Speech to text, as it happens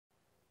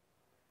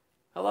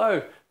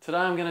Hello, today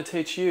I'm going to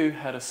teach you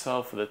how to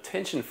solve for the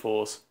tension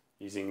force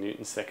using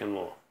Newton's second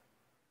law.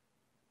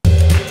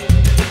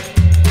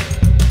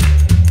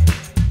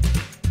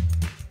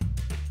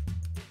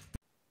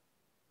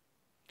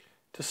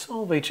 To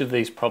solve each of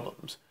these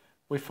problems,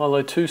 we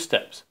follow two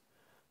steps.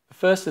 The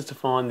first is to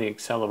find the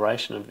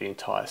acceleration of the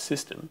entire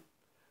system.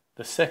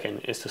 The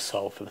second is to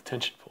solve for the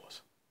tension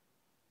force.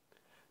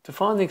 To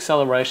find the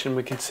acceleration,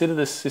 we consider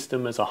the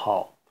system as a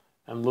whole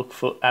and look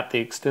at the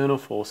external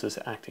forces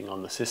acting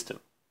on the system.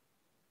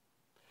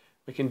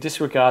 We can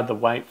disregard the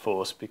weight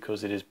force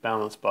because it is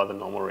balanced by the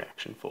normal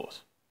reaction force.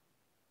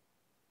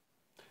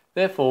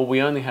 Therefore, we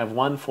only have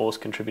one force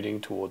contributing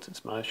towards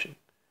its motion,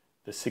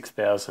 the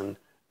 6,000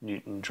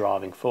 Newton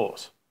driving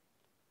force.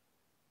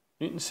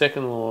 Newton's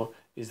second law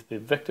is the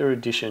vector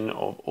addition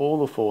of all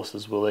the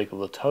forces will equal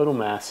the total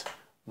mass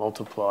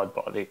multiplied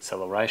by the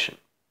acceleration.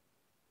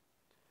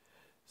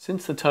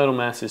 Since the total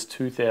mass is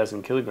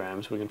 2,000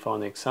 kilograms, we can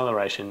find the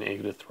acceleration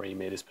equal to 3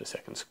 meters per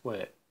second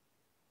squared.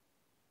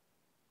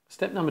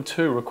 Step number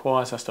 2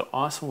 requires us to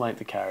isolate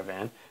the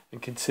caravan and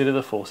consider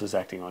the forces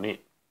acting on it.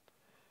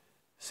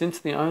 Since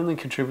the only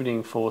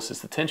contributing force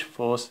is the tension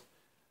force,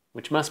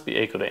 which must be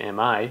equal to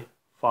MA,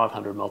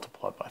 500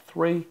 multiplied by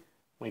 3,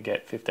 we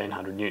get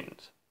 1,500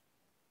 newtons.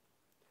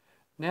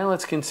 Now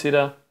let's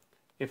consider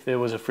if there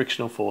was a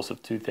frictional force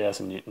of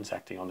 2,000 newtons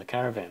acting on the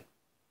caravan.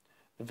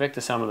 The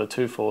vector sum of the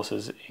two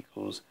forces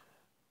equals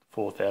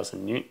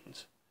 4,000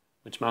 newtons,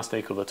 which must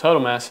equal the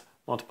total mass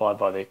multiplied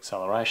by the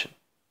acceleration.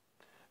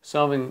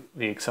 Solving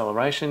the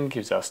acceleration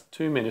gives us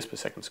 2 meters per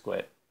second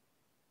squared.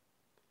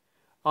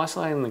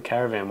 Isolating the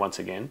caravan once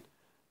again,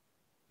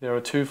 there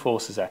are two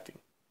forces acting.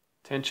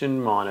 Tension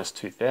minus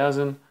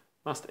 2,000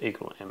 must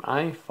equal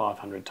MA,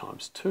 500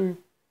 times 2.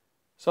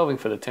 Solving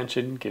for the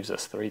tension gives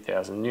us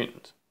 3,000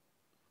 newtons.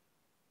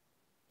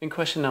 In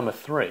question number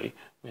 3,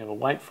 we have a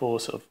weight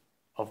force of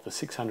the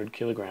 600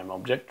 kilogram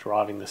object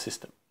driving the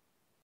system.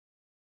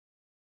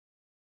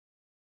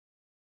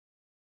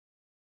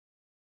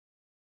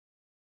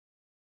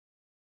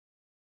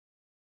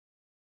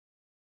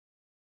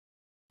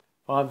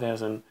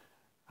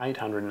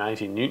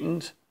 (5,880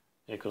 newtons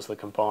equals the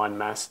combined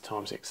mass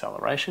times the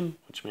acceleration,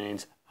 which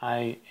means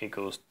A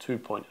equals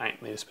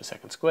 2.8 meters per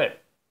second squared.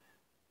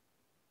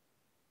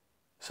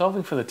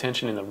 Solving for the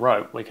tension in the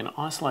rope, we can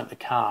isolate the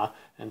car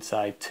and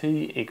say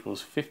T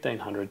equals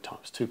 1,500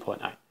 times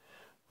 2.8,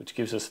 which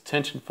gives us a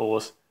tension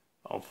force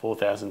of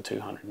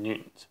 4,200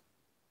 newtons.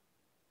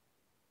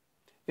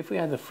 If we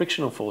add the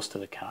frictional force to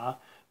the car,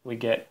 we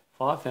get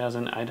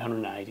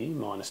 5,880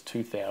 minus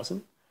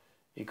 2,000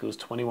 equals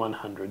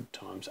 2,100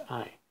 times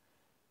A.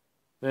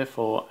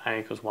 Therefore, A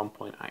equals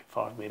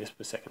 1.85 meters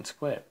per second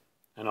squared.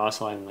 And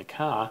isolating the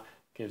car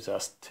gives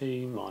us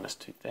T minus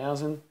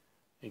 2,000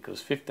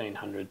 equals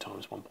 1,500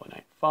 times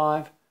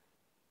 1.85.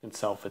 And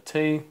solve for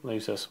T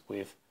leaves us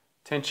with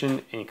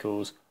tension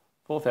equals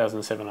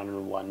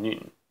 4,701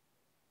 Newton.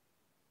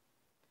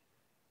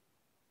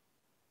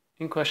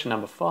 In question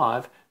number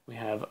 5, we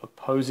have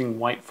opposing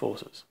weight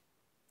forces.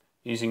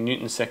 Using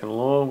Newton's second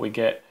law, we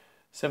get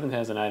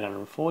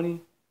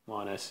 7,840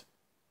 minus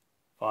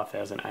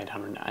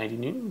 5,880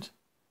 newtons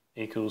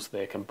equals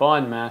their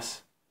combined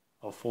mass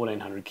of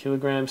 1,400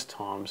 kilograms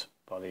times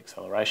by the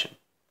acceleration.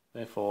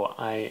 Therefore,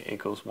 A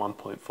equals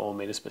 1.4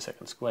 meters per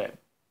second squared.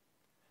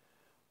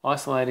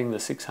 Isolating the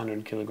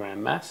 600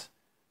 kilogram mass,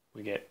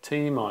 we get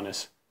T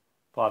minus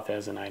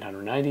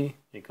 5,880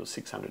 equals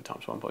 600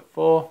 times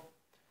 1.4.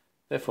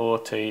 Therefore,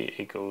 T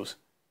equals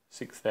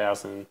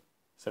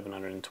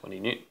 6,720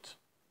 newtons.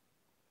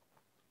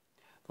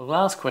 The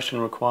last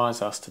question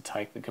requires us to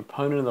take the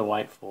component of the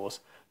weight force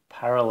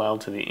parallel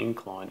to the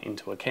incline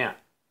into account.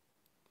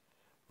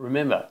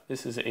 Remember,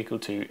 this is equal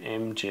to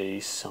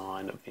mg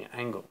sine of the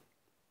angle.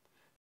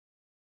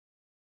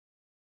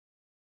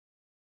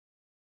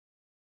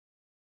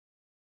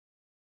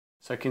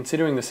 So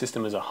considering the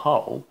system as a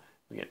whole,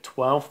 we get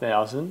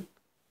 12,000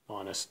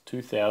 minus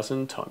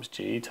 2,000 times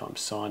g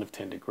times sine of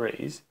 10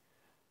 degrees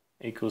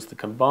equals the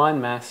combined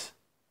mass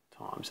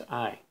times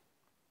A.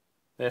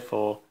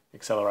 Therefore,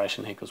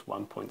 acceleration equals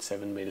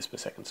 1.7 meters per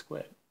second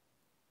squared.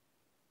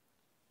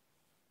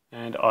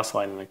 And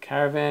isolating the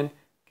caravan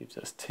gives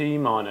us T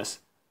minus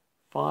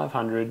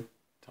 500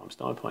 times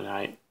 9.8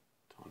 times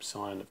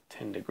sine of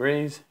 10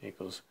 degrees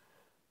equals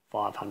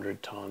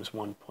 500 times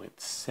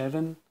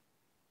 1.7.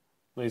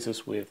 Leaves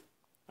us with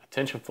a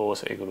tension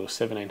force equal to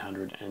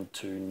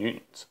 1,702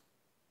 newtons.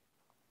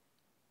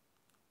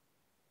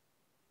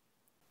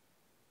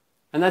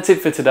 And that's it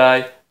for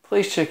today.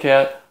 Please check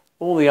out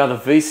all the other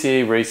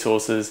VCE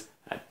resources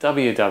at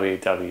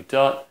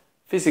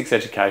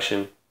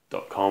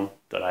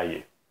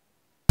www.physicseducation.com.au.